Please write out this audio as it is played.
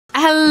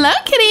Hello,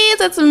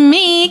 kitties! It's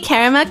me,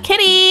 Caramel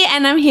Kitty,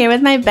 and I'm here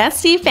with my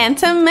bestie,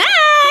 Phantom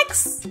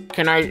Max.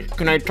 Can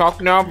I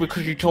talk now?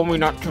 Because you told me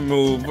not to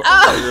move.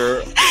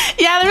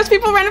 Yeah, there's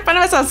people right in front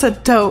of us. I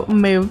said, "Don't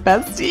move,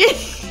 bestie."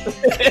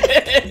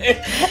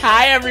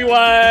 Hi,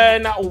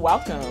 everyone.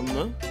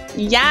 Welcome.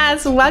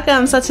 Yes,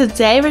 welcome. So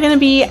today we're gonna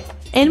be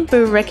in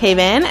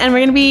Brookhaven, and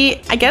we're gonna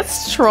be, I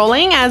guess,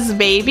 trolling as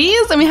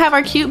babies, and we have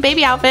our cute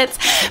baby outfits.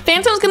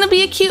 Phantom's gonna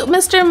be a cute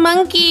Mr.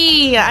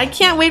 Monkey. I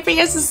can't wait for you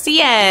guys to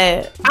see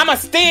it. I'm a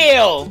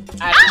steal.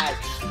 I like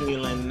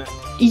stealing.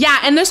 Yeah,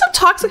 and there's some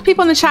toxic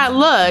people in the chat.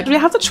 Look, we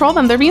have to troll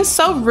them. They're being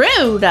so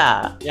rude.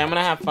 Yeah, I'm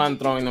gonna have fun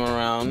throwing them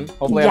around.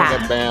 Hopefully I don't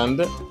get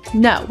banned.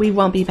 No, we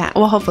won't be banned.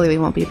 Well, hopefully we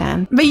won't be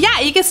banned. But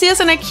yeah, you can see us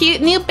in our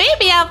cute new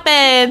baby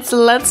outfits.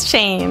 Let's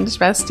change,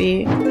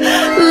 bestie.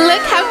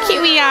 Look how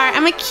cute we are.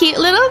 I'm a cute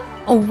little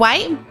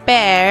white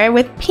bear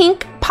with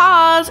pink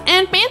paws,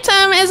 and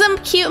Phantom is a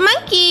cute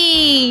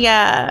monkey.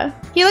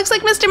 He looks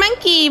like Mr.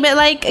 Monkey, but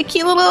like a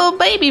cute little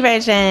baby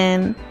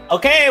version.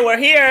 Okay, we're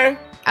here.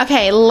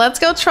 Okay, let's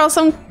go troll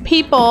some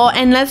people,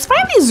 and let's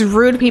find these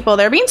rude people.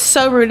 They're being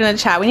so rude in the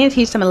chat. We need to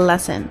teach them a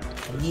lesson.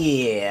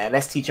 Yeah,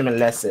 let's teach them a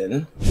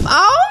lesson.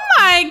 Oh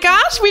my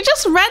gosh, we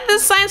just read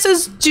this sign that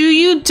says, "Do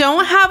you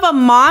don't have a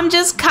mom?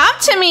 Just come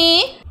to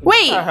me."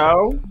 Wait. What the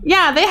hell?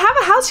 Yeah, they have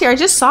a house here. I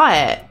just saw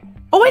it.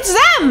 Oh, it's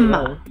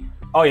them.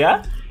 Oh,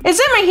 yeah? It's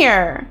them right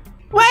here.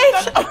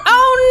 What?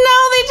 Oh no,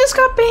 they just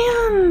got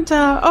banned.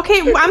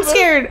 Okay, I'm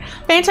scared.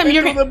 Phantom,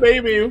 you're gonna. The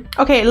baby.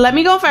 Okay, let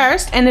me go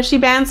first, and if she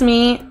bans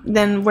me,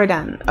 then we're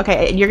done.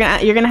 Okay, you're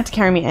gonna have to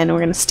carry me in, and we're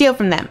gonna steal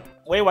from them.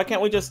 Wait, why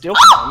can't we just steal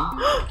from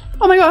them?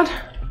 Oh my god.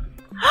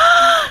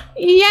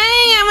 Yay,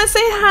 I'm gonna say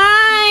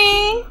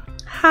hi.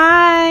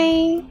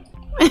 Hi.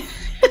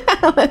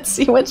 Let's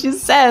see what she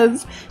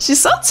says. She's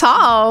so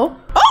tall.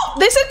 Oh,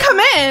 they said come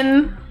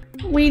in.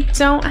 We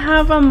don't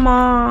have a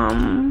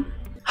mom.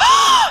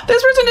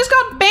 This person just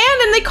got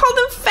banned and they called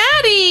him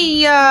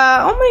fatty.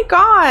 Oh my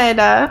god.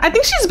 I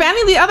think she's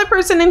banning the other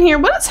person in here.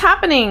 What is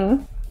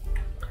happening?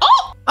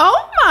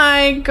 Oh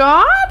my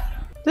god.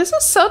 This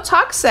is so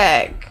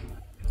toxic.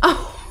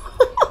 Oh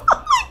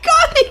my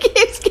god, he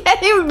keeps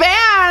getting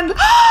banned.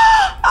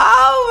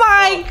 Oh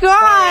my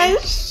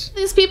gosh.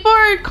 These people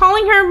are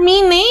calling her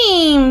mean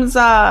names.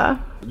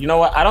 You know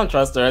what? I don't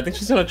trust her. I think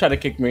she's gonna try to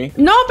kick me.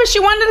 No, but she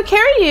wanted to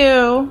carry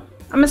you.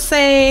 I'm gonna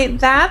say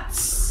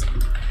that's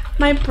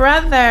my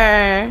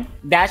brother.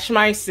 That's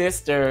my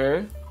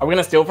sister. Are we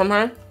gonna steal from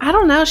her? I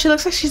don't know. She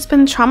looks like she's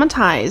been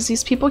traumatized.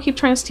 These people keep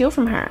trying to steal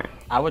from her.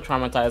 I would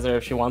traumatize her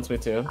if she wants me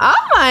to.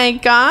 Oh my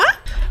god.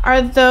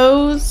 Are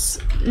those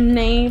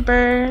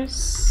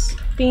neighbors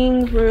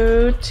being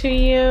rude to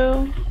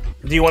you?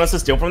 Do you want us to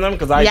steal from them?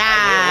 Because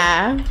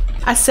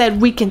I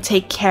said we can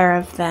take care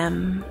of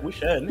them. We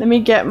should. Let me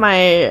get my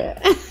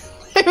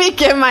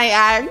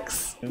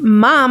axe.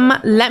 Mom,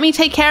 let me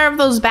take care of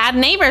those bad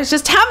neighbors.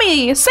 Just tell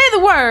me, say the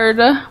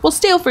word. We'll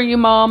steal for you,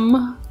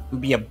 Mom.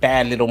 Be a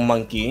bad little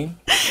monkey.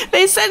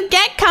 They said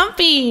get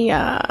comfy.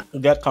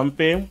 Get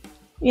comfy?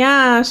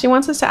 Yeah, she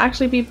wants us to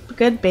actually be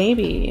good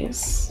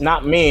babies.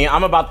 Not me.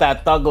 I'm about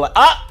that thug life.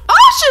 Oh,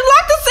 she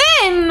locked us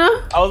in.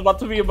 I was about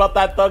to be about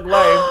that thug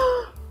life.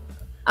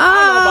 I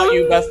don't know about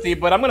you, bestie,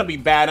 but I'm gonna be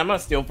bad. I'm gonna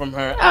steal from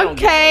her.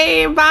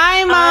 Okay,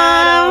 bye, Mom.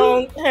 I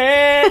don't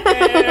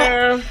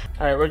care.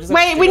 All right, we're just.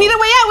 Wait, we need a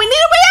way out. We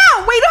need a way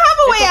out. We don't have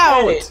a way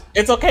out.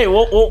 It's okay.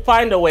 We'll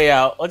find a way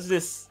out. What's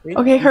this?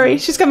 Okay, hurry.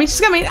 She's coming.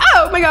 She's coming.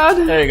 Oh my god.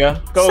 There you go.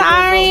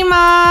 Sorry,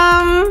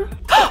 Mom.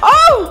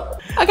 Oh.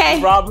 Okay.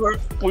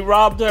 We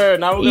robbed her.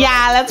 Now we're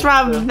let's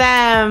rob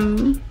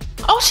them.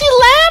 Oh, she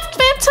left,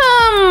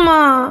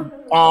 Phantom.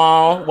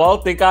 Oh, well,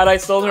 thank God I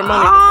stole her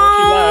money before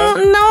she left.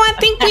 No, I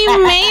think we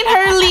made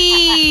her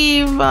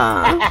leave.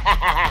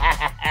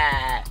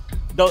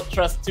 Don't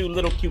trust two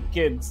little cute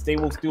kids. They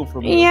will steal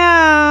from you.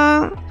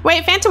 Yeah.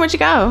 Wait, Phantom, where'd you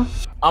go?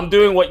 I'm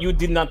doing what you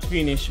did not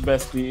finish,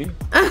 bestie.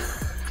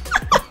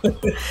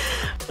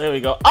 There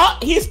we go. Oh,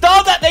 he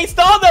stole that. They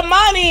stole the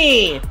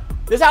money.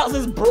 This house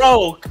is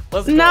broke.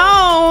 Let's go.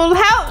 No,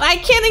 help. I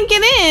can't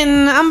get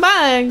in. I'm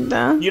bugged.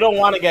 You don't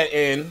want to get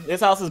in.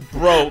 This house is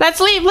broke. Let's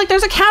leave. Look,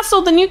 there's a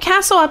castle. The new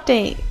castle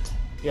update.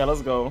 Yeah,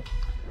 let's go.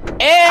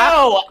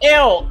 Ew!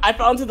 Ew! I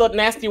fell into the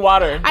nasty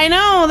water. I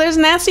know. There's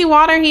nasty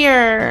water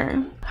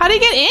here. How do you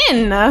get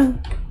in?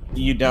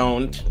 You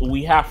don't.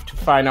 We have to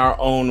find our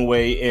own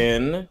way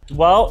in.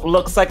 Well,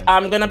 looks like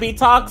I'm gonna be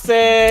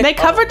toxic. They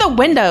covered the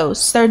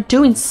windows. They're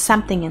doing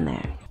something in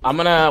there. I'm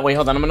gonna... Wait,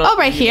 hold on. I'm gonna... Oh,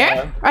 right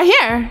here? Right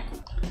here.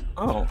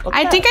 Oh, okay.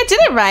 I think I did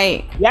it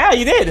right. Yeah,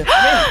 you did.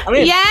 I'm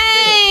in.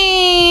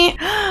 Yay!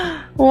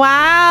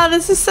 Wow,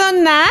 this is so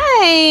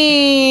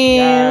nice.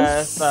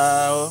 Yes.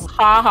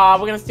 Haha,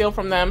 we're gonna steal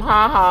from them.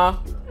 Haha.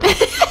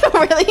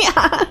 Really?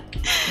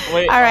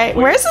 Wait. All right,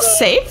 where's the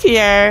safe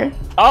here?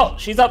 Oh,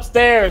 she's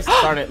upstairs.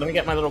 Darn it. Let me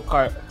get my little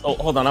cart. Oh,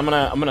 hold on. I'm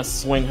gonna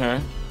swing her.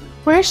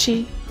 Where is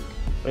she?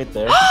 Right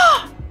there.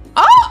 Oh!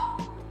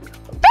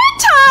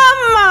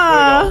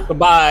 Phantom!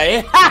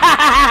 Goodbye.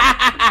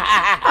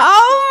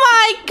 Oh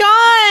my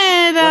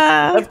god!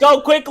 Let's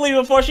go quickly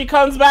before she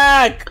comes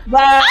back.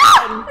 No,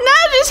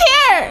 she's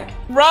here.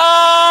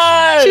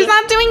 Run! She's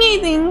not doing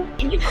anything.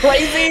 Are you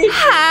crazy?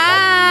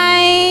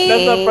 Hi.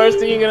 That's the first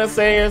thing you're gonna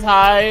say is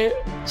hi?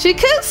 She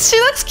cooks. She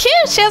looks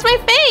cute. She has my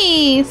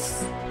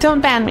face.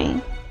 Don't ban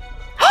me.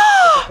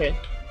 Okay.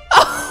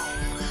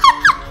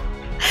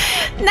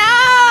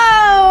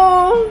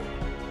 No.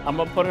 I'm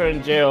gonna put her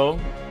in jail.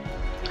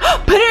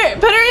 Put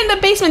her in the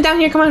basement down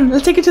here. Come on,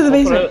 let's take her to the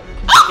basement.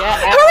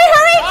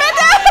 Hurry,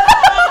 Fanta!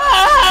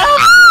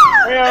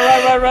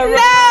 Run. No,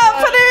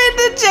 put her in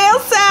the jail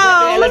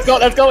cell. Yeah, let's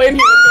go in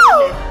here.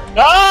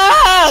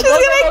 Ah! She's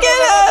gonna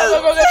get us.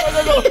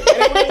 Go.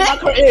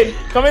 Lock her in.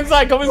 Come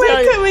inside.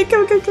 Wait,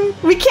 come.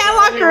 We can't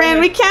lock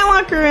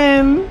her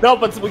in. No,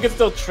 but we can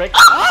still trick.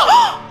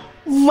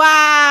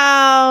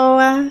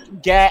 Wow.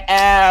 Get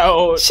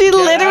out. She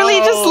literally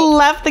just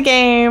left the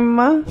game.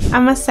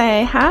 I'ma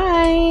say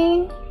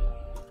hi.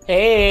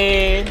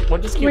 Hey, we're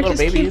just cute little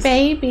babies. Cute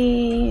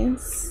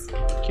babies.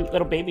 Cute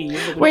little babies.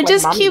 We're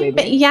just cute.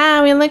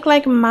 Yeah, we look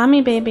like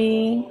mommy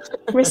baby.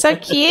 We're so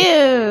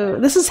cute.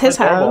 This is his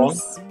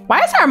house.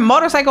 Why is there a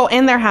motorcycle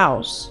in their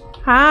house?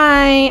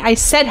 Hi. I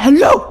said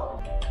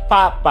hello.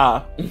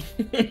 Papa.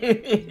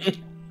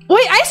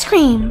 Wait, ice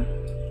cream.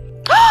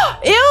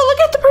 Ew, look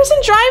at the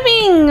person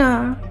driving.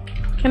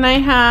 Can I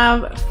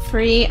have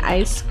free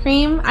ice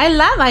cream? I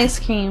love ice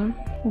cream.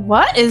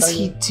 What is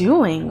he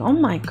doing? Oh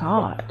my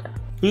god.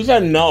 He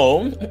said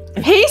no.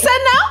 He said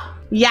no?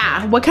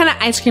 Yeah, what kind of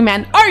ice cream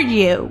man are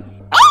you?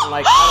 I don't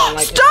like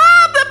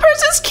Stop! That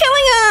person's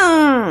killing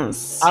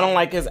us! I don't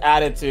like his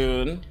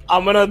attitude.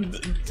 I'm gonna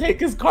take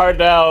his car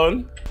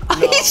down. No,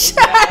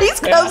 he's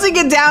closing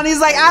it down. He's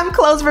like, I'm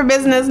closed for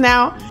business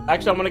now.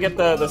 Actually, I'm gonna get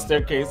the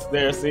staircase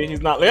there. See,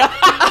 he's not there.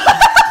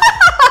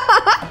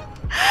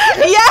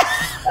 Yeah.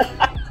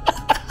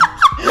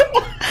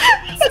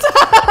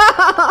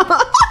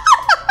 Stop.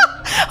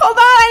 Hold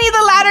on, I need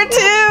the ladder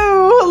too.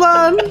 Hold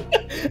on.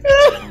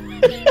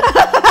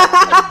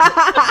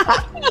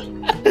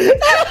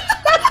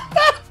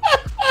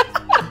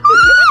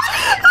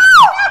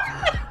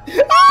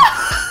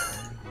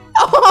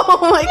 Oh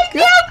my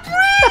god.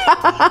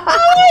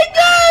 Oh my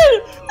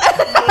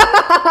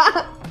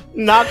god.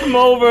 Knock him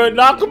over.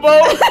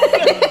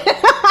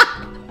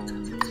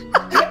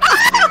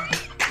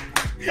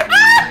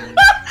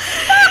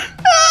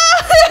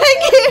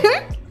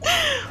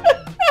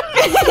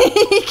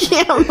 He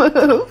can't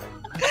move.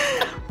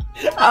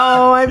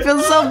 Oh, I feel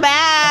so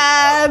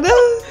bad.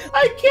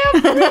 I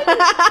can't believe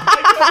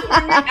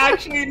we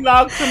actually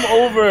knocked him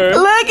over.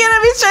 Look at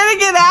him, he's trying to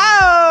get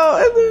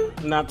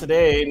out. Not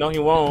today. No, he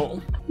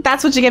won't.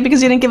 That's what you get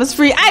because you didn't give us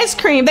free ice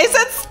cream. They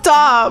said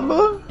stop.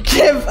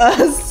 Give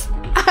us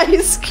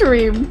ice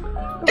cream.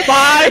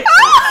 Bye.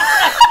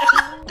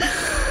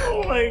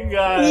 Oh my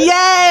god.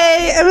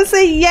 Yay. I'm gonna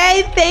say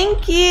yay,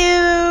 thank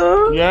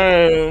you.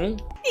 Yay.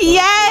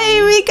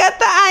 Yay, we got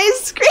the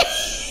ice cream.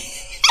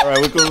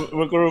 Alright,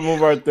 we can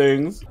remove our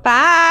things.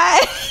 Bye.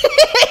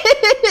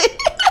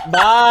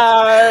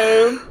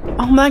 Bye.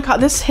 Oh my god,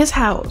 this is his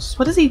house.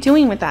 What is he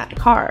doing with that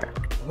car?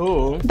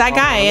 Who? That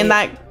guy in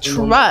that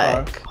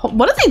truck.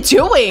 What is he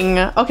doing?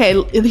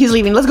 Okay, he's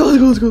leaving. Let's go.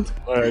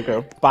 Alright,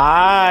 go.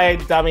 Bye,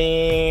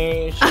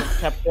 dummy. Should've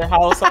kept your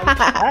house on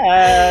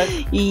track.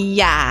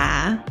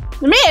 Yeah.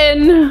 I'm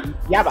in.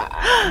 Yabba.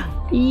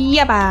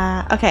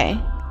 Yabba.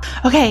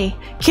 Okay,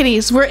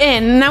 kitties, we're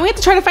in. Now we have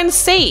to try to find a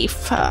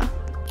safe.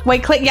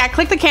 Wait, click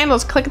the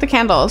candles. Click the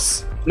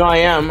candles. No, I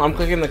am. I'm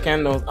clicking the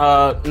candles.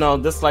 No,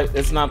 this light,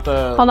 it's not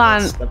the... Hold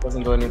on. That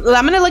doesn't do anything.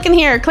 I'm gonna look in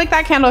here. Click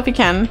that candle if you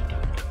can.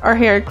 Or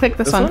here, click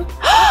this one. One?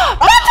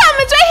 Bottom,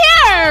 it's right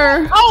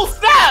here! Oh,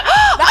 snap!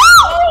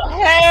 Oh,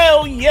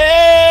 hell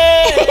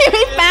yeah!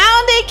 We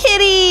found it,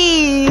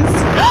 kitties!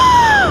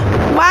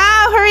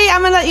 Wow, hurry,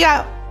 I'm gonna let you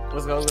out.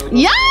 Let's go.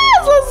 Yes,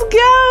 let's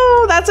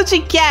go! That's what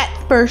you get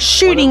for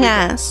shooting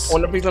us.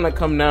 Wonder if he's gonna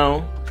come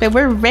now. But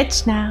we're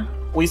rich now.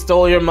 We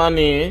stole your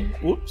money.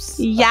 Whoops.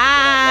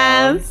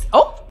 Yes.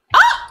 Oh!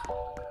 Ah!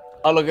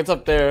 Oh, look, it's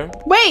up there.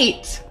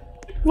 Wait.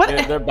 What?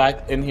 They're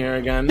back in here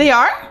again. They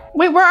are?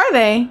 Wait, where are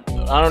they?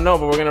 I don't know,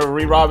 but we're gonna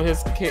re-rob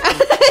his kit.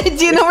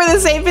 Do you know where the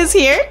safe is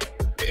here?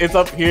 It's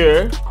up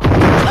here.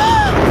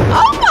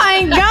 Oh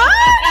my god!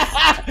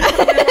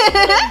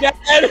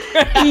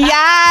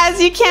 Yes,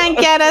 you can't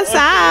get us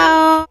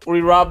out.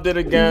 We robbed it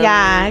again.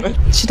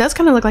 Yeah, she does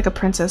kind of look like a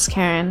princess,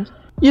 Karen.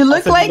 You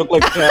look like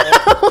Karen.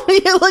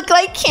 you look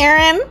like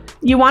Karen.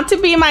 You want to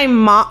be my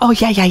mom? Oh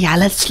yeah.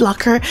 Let's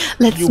lock her.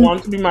 You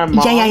want to be my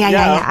mom?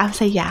 Yeah. I'll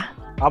say yeah.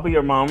 I'll be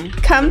your mom.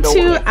 Come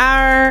to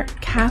our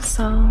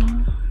castle.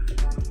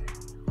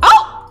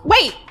 Oh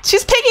wait,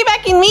 she's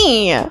piggybacking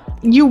me.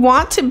 You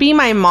want to be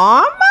my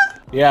mom?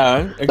 Yeah.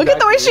 Exactly. Look at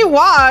the way she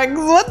walks.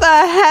 What the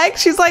heck?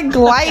 She's like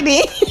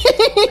gliding.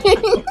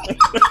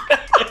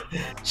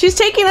 She's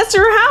taking us to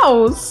her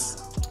house.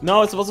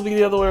 No, it's supposed to be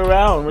the other way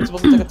around. We're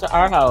supposed to take it to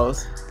our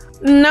house.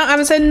 No,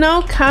 I said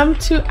no, come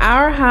to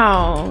our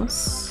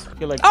house.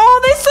 Like,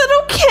 oh, they said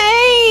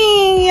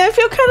okay. I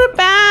feel kind of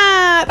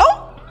bad.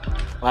 Oh.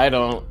 I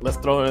don't. Let's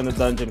throw her in the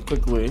dungeon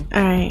quickly.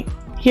 All right.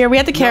 Here, we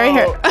have to carry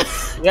her.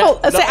 Yeah,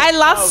 I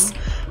lost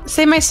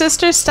Say my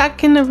sister's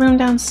stuck in the room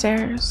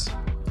downstairs.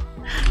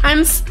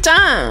 I'm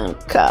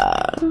stuck.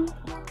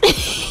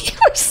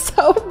 You're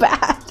so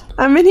bad.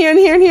 I'm in here,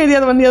 The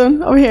other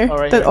one, over here. Oh,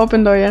 right, that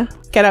open door, yeah.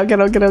 Get out. All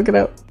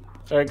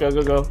right, go.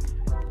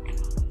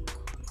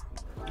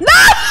 No!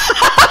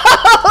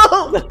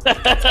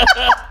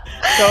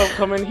 So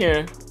come in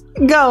here.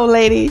 Go,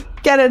 lady.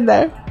 Get in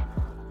there.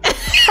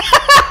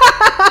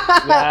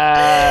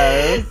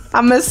 Yes.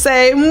 I'm gonna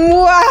say,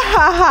 Mwahahaha.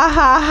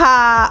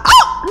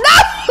 Oh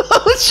no!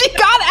 She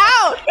got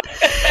out.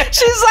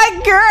 She's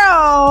like,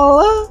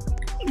 girl.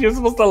 You're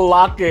supposed to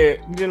lock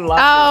it. You didn't lock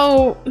it.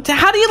 Oh,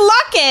 how do you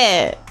lock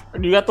it?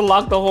 You have to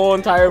lock the whole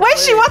entire Wait,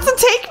 place. she wants to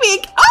take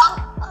me. Oh,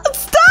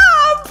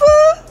 stop.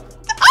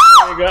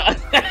 There you go.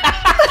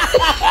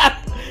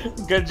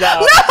 Good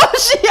job. No,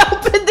 she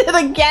opened it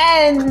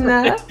again.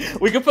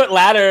 We could put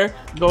ladder.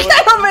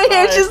 Get over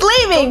here. She's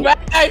leaving. Go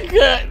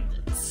back.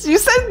 You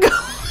said go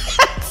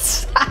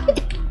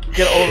inside.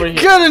 Get over here.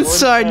 Get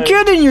inside.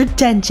 Get in your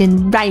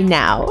dungeon right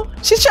now.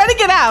 She's trying to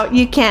get out.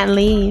 You can't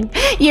leave.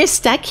 You're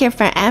stuck here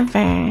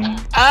forever.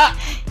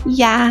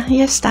 Yeah,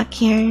 you're stuck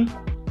here.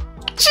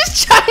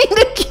 She's trying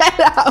to get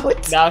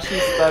out. Now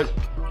she's stuck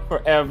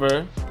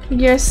forever.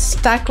 You're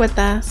stuck with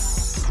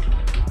us.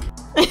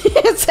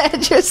 It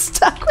said you're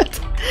stuck with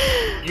us.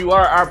 You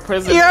are our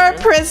prisoner. You're a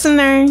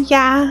prisoner,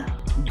 yeah.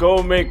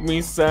 Go make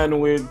me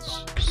sandwich.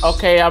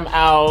 Okay, I'm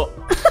out.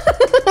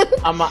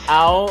 I'm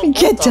out.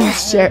 Get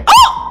downstairs.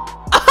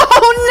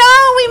 Oh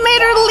no, we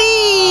made her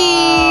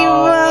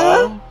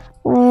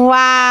leave.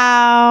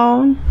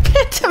 Wow.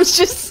 Phantom's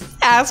just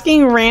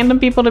asking random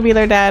people to be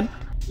their dad.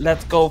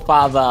 Let's go,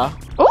 father.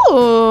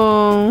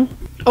 Ooh.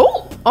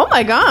 Oh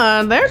my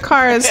god, their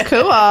car is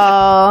cool.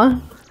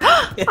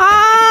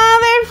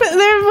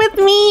 They're with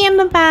me in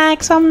the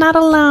back, so I'm not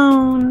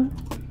alone.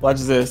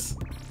 Watch this.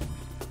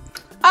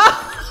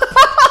 Oh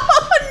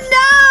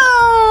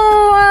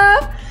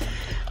no!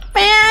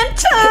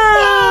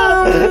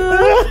 Phantom!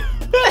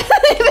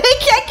 They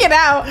can't get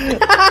out.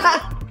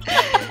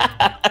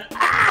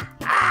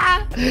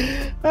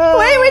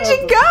 Wait, where'd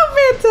you go,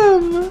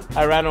 Phantom?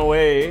 I ran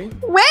away.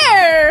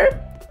 Where?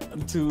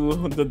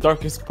 To the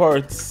darkest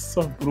parts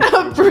of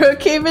Brookhaven.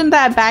 Brookhaven,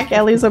 that back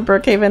alleys of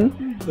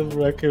Brookhaven. The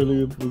back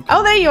alley of Brookhaven.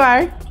 Oh, there you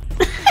are.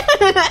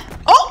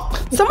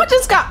 Oh, someone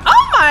just got.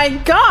 Oh my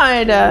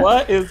god.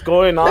 What is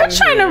going on? They're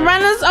trying to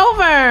run us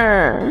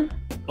over.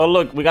 Oh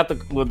look, we got the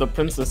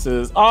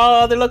princesses.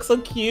 Oh, they look so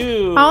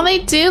cute. Oh, they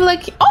do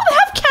look. Oh, they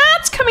have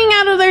cats coming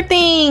out of their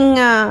thing.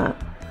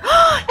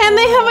 And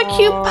they have a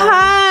cute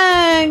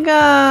pug.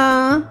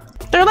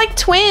 They're like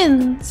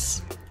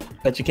twins.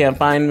 But you can't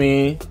find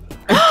me.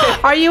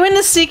 Are you in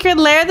the secret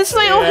lair? This is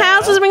my old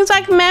house. This brings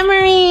back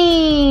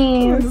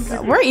memories.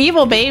 We're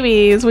evil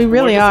babies. We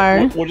really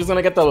are. We're just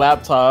gonna get the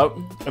laptop,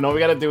 and all we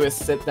gotta do is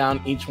sit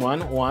down each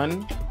one.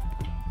 1,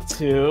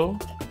 2,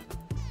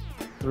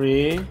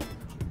 3,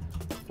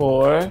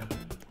 4,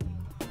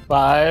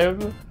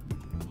 5,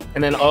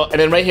 and then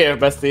right here,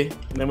 bestie.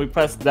 And then we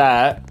press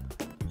that,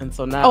 and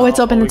so now. Oh, it's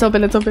open. It's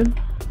open. It's open.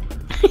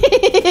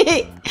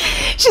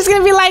 She's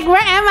gonna be like,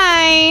 "Where am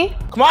I?"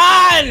 Come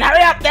on,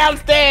 hurry up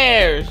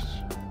downstairs.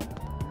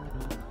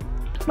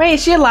 Wait,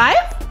 is she alive?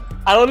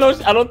 I don't know.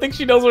 I don't think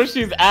she knows where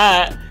she's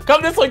at.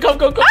 Come this way. Come.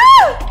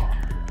 Ah!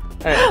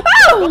 Right.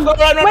 Oh!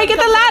 Run, wait, get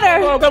the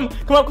ladder. Come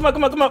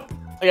up.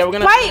 Oh, yeah, we're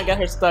gonna get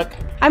her stuck.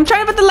 I'm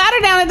trying to put the ladder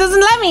down. It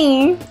doesn't let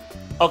me.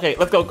 Okay,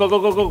 let's go.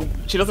 Go.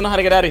 She doesn't know how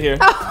to get out of here.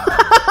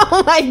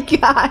 Oh my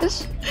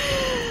gosh.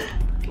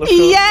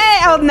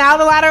 Yay! Oh, now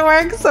the ladder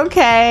works.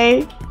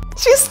 Okay.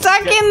 She's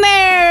stuck in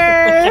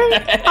there.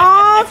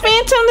 Oh,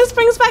 Phantom, this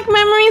brings back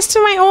memories to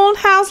my old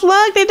house.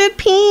 Look, they did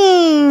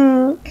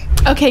pink.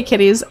 Okay,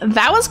 kitties,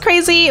 that was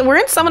crazy. We're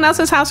in someone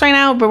else's house right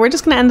now, but we're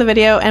just gonna end the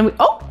video and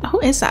oh, who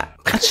is that?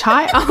 A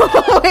child?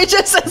 Oh, it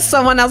just says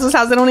someone else's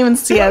house. They don't even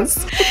see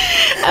us.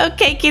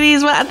 Okay,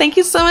 kitties, well, thank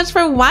you so much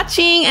for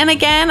watching. And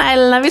again, I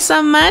love you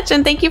so much.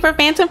 And thank you for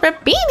Phantom for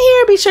being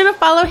here. Be sure to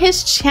follow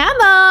his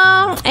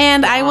channel.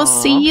 And I will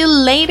see you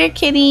later,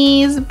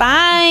 kitties.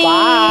 Bye.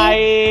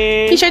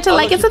 Bye. Be sure to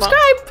like and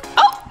subscribe.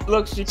 Oh,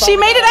 look, she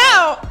made it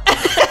out.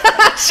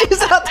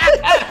 She's out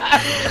there.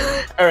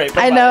 All right.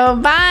 Bye-bye. I know.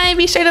 Bye.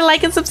 Be sure to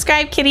like and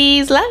subscribe,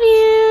 kitties. Love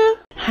you.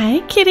 Hi,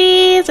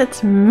 kitties.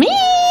 It's me,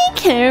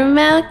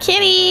 Karamel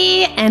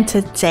Kitty. And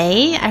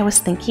today I was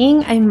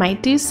thinking I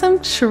might do some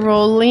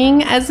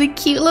trolling as a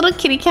cute little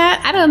kitty cat.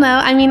 I don't know.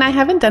 I mean, I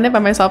haven't done it by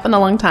myself in a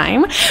long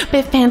time,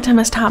 but Phantom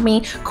has taught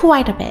me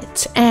quite a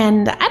bit.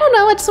 And I don't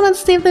know. I just want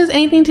to see if there's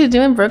anything to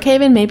do in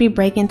Brookhaven. Maybe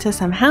break into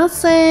some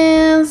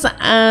houses.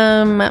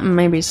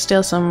 Maybe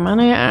steal some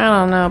money. I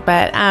don't know.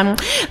 But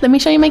let me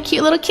show you my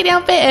cute little kitty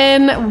outfit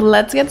and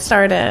let's get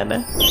started.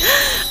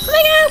 Oh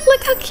my god,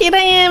 look how cute I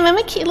am. I'm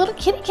a cute little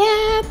kitty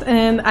cat.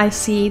 And I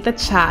see the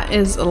chat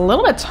is a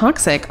little bit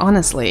toxic,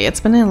 honestly. It's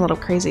been a little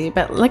crazy,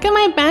 but look at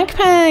my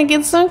backpack.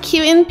 It's so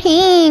cute and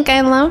pink.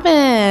 I love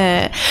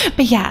it.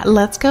 But yeah,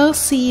 let's go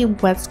see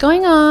what's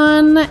going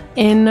on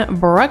in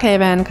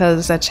Brookhaven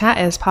because the chat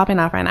is popping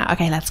off right now.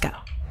 Okay, let's go.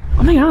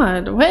 Oh my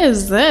god, what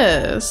is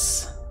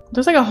this?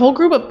 There's like a whole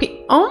group of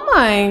people. Oh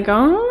my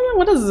god.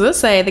 What does this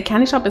say? The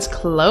candy shop is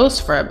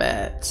closed for a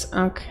bit.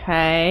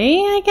 Okay,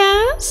 I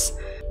guess.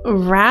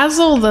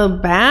 Razzle the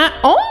bat.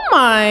 Oh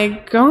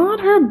my god,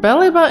 her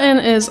belly button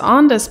is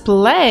on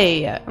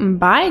display.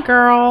 Bye,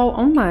 girl.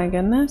 Oh my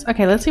goodness.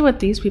 Okay, let's see what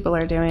these people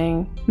are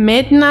doing.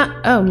 Midnight.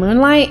 Oh,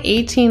 Moonlight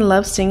 18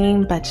 loves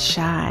singing but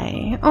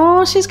shy.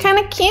 Oh, she's kind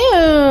of cute.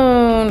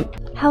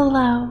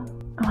 Hello.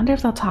 I wonder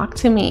if they'll talk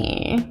to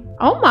me.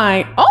 Oh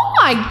my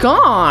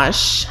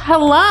gosh.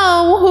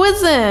 Hello, who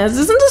is this?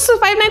 Isn't this the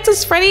Five Nights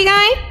at Freddy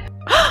guy?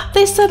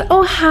 They said,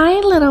 oh, hi,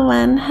 little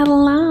one.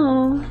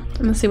 Hello.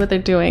 I'm gonna see what they're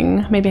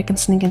doing. Maybe I can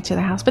sneak into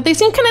their house, but they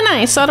seem kind of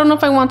nice, so I don't know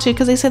if I want to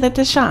because they said that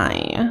they're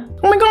shy.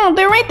 Oh my god,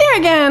 they're right there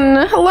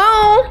again.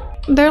 Hello.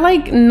 They're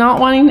like not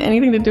wanting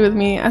anything to do with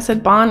me. I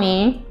said,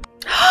 Bonnie.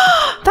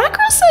 That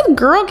girl said,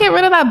 girl, get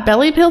rid of that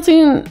belly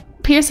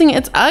piercing.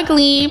 It's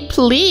ugly,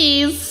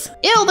 please.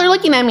 Ew, they're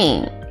looking at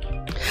me.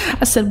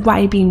 I said, why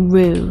are you being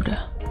rude?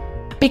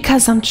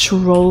 Because I'm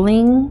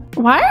trolling.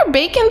 Why are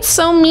Bacon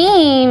so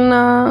mean?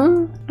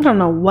 I don't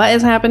know what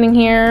is happening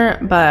here,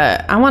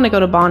 but I want to go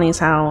to Bonnie's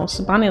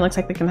house. Bonnie looks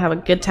like they can have a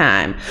good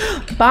time.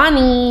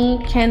 Bonnie,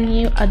 can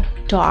you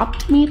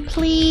adopt me,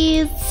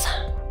 please?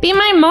 Be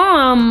my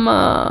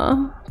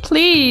mom,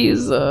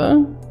 please.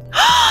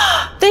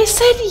 They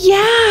said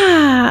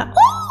yeah.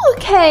 Ooh,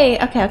 okay.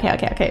 I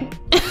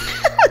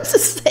was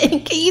just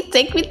saying, can you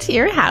take me to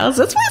your house?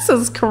 This place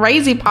is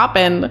crazy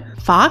poppin'.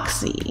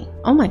 Foxy.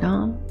 Oh my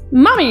god.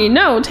 Mommy,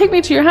 no, take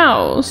me to your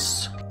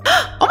house.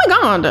 Oh my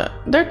god,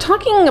 they're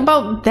talking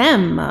about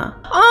them.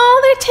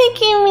 Oh, they're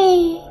taking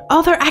me.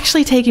 Oh, they're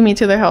actually taking me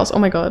to their house. Oh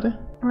my god.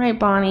 All right,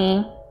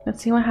 Bonnie,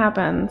 let's see what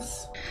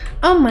happens.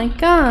 Oh my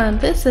god,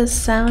 this is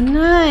so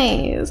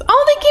nice.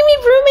 Oh, they gave me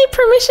roommate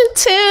permission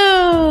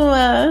too.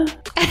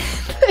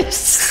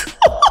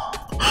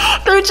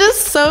 They're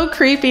just so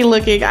creepy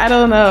looking. I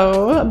don't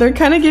know. They're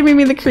kind of giving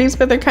me the creeps,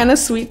 but they're kind of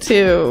sweet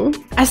too.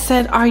 I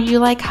said, are you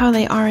like how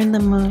they are in the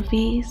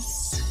movies?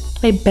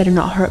 They better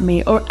not hurt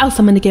me or else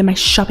I'm gonna get my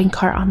shopping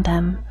cart on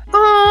them.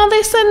 Oh,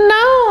 they said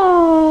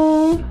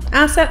no.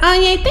 I said, oh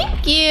yeah,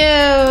 thank you.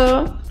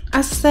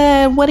 I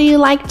said, what do you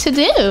like to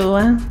do?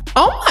 Oh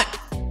my,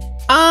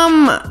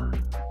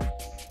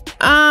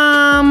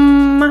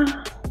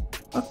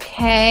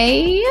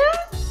 okay.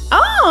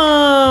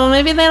 Oh,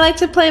 maybe they like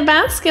to play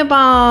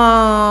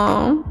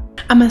basketball.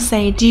 I'm gonna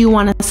say, do you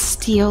want to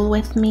steal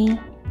with me?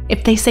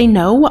 If they say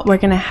no, we're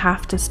gonna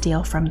have to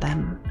steal from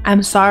them.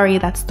 I'm sorry,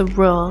 that's the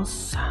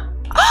rules.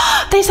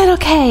 They said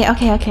okay.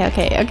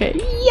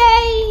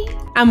 Yay!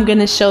 I'm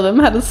gonna show them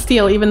how to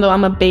steal even though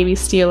I'm a baby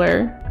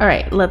stealer. All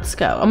right, let's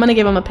go. I'm gonna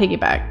give them a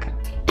piggyback.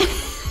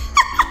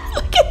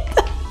 Look at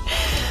that.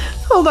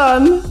 Hold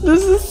on,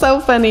 this is so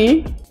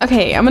funny.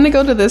 Okay, I'm gonna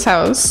go to this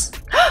house.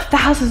 The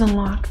house is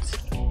unlocked.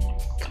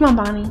 Come on,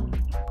 Bonnie.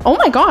 Oh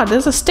my god,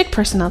 there's a stick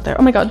person out there.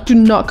 Oh my god, do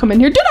not come in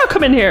here. Do not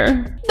come in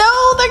here.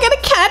 No, they're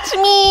gonna catch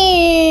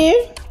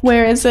me.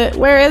 Where is it?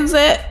 Where is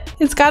it?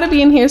 It's gotta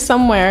be in here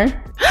somewhere.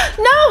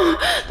 No,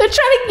 they're trying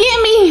to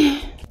get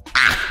me.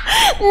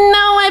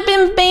 No, I've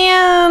been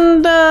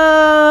banned.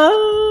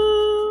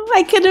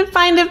 I couldn't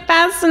find it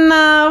fast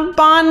enough.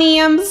 Bonnie,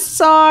 I'm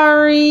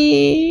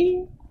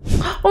sorry.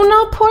 Oh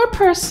no, poor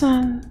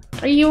person.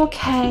 Are you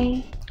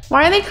okay?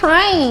 Why are they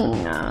crying?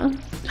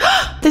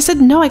 They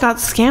said, no, I got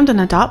scammed and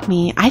adopt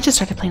me. I just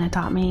started playing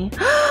adopt me.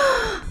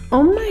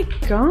 Oh my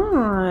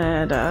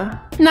god.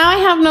 Now I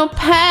have no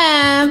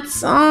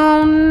pets.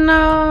 Oh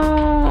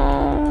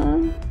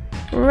no.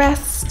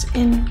 Rest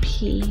in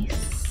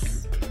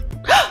peace.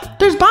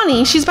 There's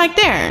Bonnie. She's back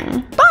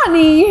there.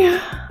 Bonnie,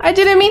 I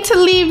didn't mean to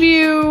leave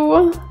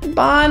you.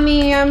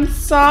 Bonnie, I'm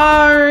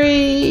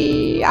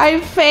sorry. I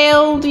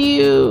failed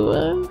you.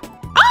 Oh,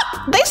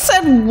 they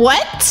said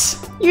what?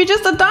 You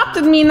just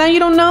adopted me. Now you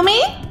don't know me?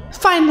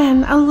 Fine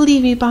then, I'll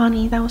leave you,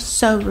 Bonnie. That was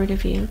so rude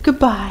of you.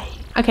 Goodbye.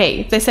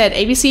 Okay, they said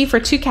ABC for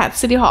 2 cats,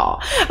 City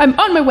Hall. I'm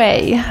on my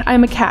way.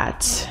 I'm a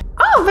cat.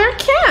 Oh, they're a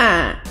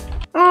cat.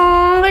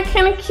 Oh, they're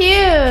kind of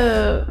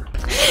cute.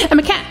 I'm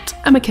a cat.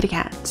 I'm a kitty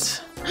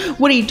cat.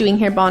 What are you doing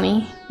here,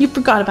 Bonnie? You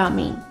forgot about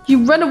me.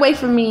 You run away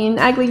from me and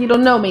act like you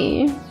don't know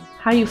me.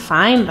 How do you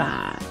find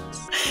that?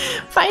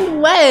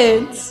 Find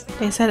what?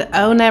 They said,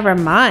 oh, never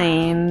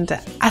mind.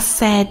 I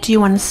said, do you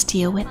want to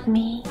steal with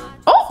me?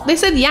 Oh, they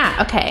said, yeah,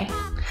 okay.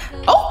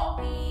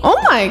 Oh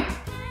my,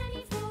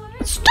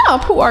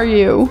 stop, who are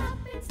you?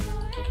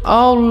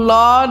 Oh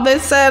Lord, they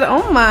said,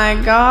 oh my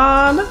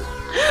God.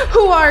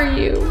 Who are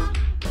you?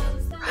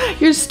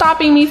 You're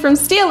stopping me from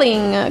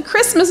stealing.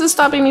 Christmas is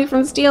stopping me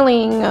from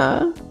stealing.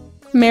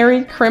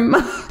 Merry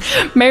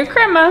Christmas. Merry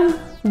Christmas.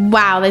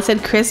 Wow, they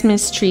said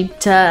Christmas tree,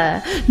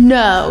 duh.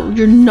 No,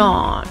 you're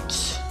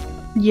not.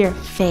 You're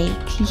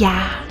fake,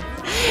 yeah.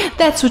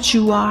 That's what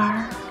you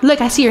are. Look,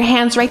 I see your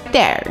hands right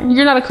there.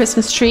 You're not a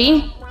Christmas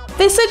tree.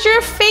 They said you're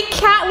a fake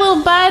cat,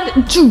 little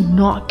bud. Do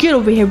not get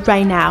over here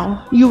right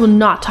now. You will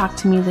not talk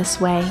to me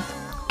this way.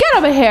 Get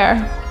over here.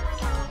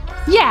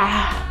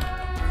 Yeah.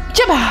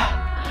 Jibba.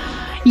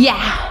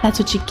 Yeah, that's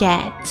what you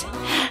get.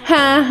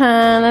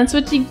 Haha, that's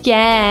what you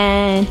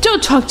get.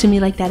 Don't talk to me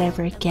like that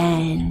ever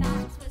again.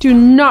 Do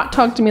not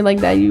talk to me like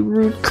that, you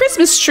rude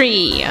Christmas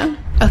tree.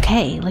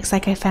 Okay, looks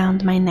like I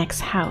found my next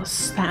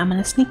house that I'm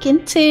gonna sneak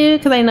into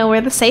because I know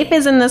where the safe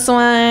is in this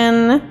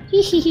one. I'm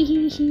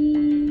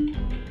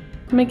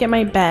gonna get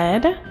my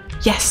bed.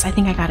 Yes, I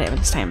think I got it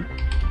this time.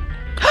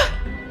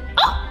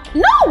 Oh,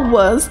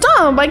 no,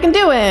 stop, I can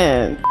do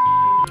it.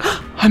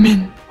 I'm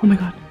in, oh my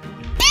God.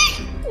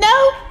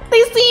 No,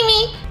 they see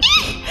me.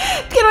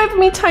 Get away from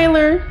me,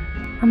 Tyler.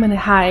 I'm gonna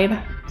hide.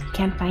 You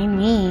can't find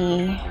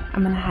me.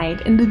 I'm gonna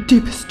hide in the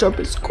deepest,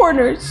 darkest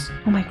corners.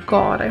 Oh my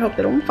God, I hope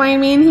they don't find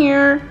me in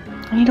here.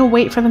 I need to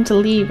wait for them to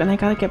leave and I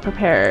gotta get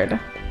prepared.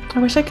 I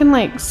wish I can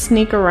like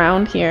sneak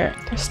around here.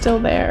 They're still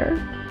there.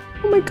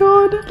 Oh my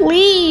God,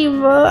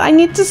 leave. I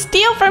need to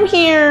steal from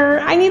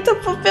here. I need to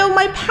fulfill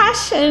my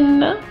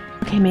passion.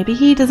 Okay, maybe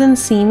he doesn't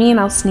see me and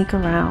I'll sneak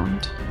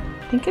around.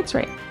 I think it's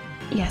right.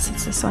 Yes,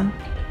 it's this one.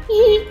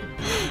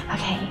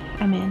 Okay,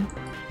 I'm in.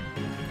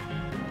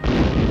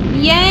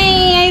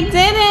 Yay, I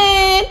did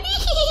it!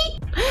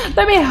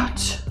 Let me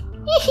out.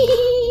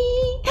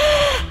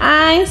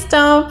 I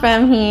stole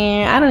from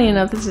here. I don't even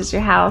know if this is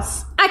your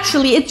house.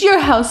 Actually, it's your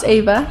house,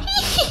 Ava.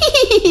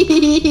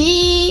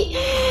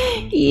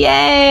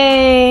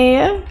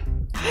 Yay!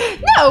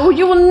 No,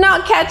 you will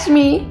not catch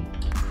me.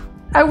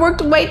 I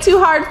worked way too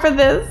hard for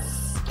this.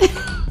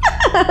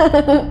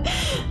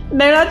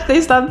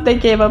 They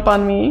gave up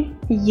on me.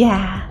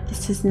 Yeah,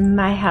 this is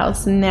my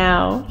house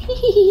now.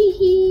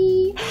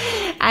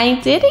 I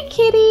did it,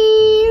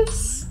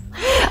 kitties.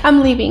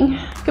 I'm leaving.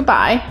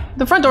 Goodbye.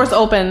 The front door's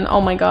open.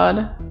 Oh my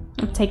God.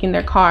 I'm taking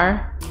their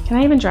car. Can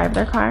I even drive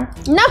their car?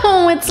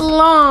 No, it's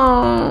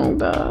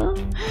locked.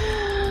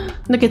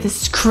 Look at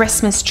this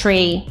Christmas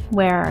tree.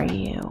 Where are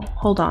you?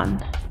 Hold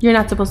on. You're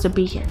not supposed to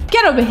be here.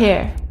 Get over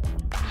here.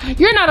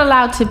 You're not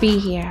allowed to be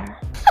here.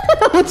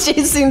 I'm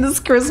chasing this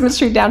Christmas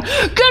tree down.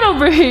 Get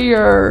over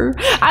here.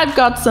 I've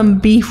got some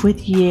beef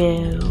with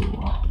you.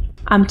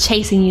 I'm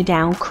chasing you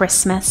down,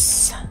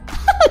 Christmas.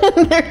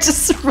 They're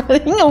just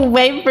running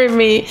away from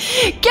me.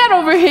 Get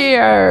over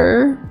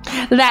here.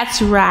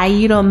 That's right.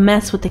 You don't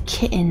mess with the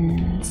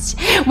kittens.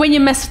 When you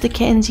mess with the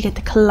kittens, you get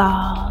the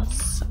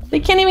claws. I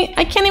can't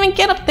even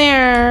get up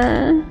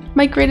there.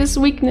 My greatest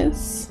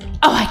weakness.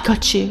 Oh, I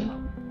got you.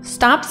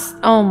 Stops.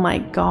 Oh my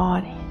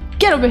God.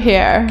 Get over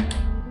here.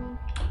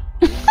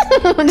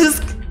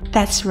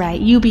 That's right.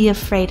 You be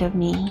afraid of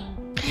me.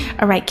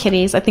 All right,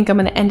 kitties, I think I'm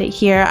gonna end it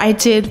here. I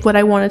did what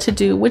I wanted to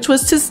do, which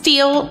was to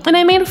steal, and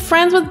I made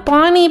friends with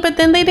Bonnie, but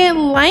then they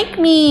didn't like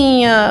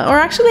me, or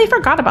actually they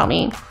forgot about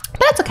me.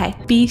 But that's okay.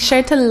 Be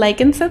sure to like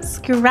and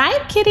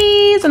subscribe,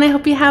 kitties, and I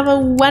hope you have a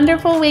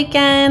wonderful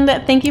weekend.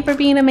 Thank you for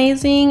being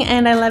amazing,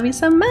 and I love you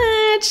so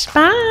much.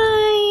 Bye.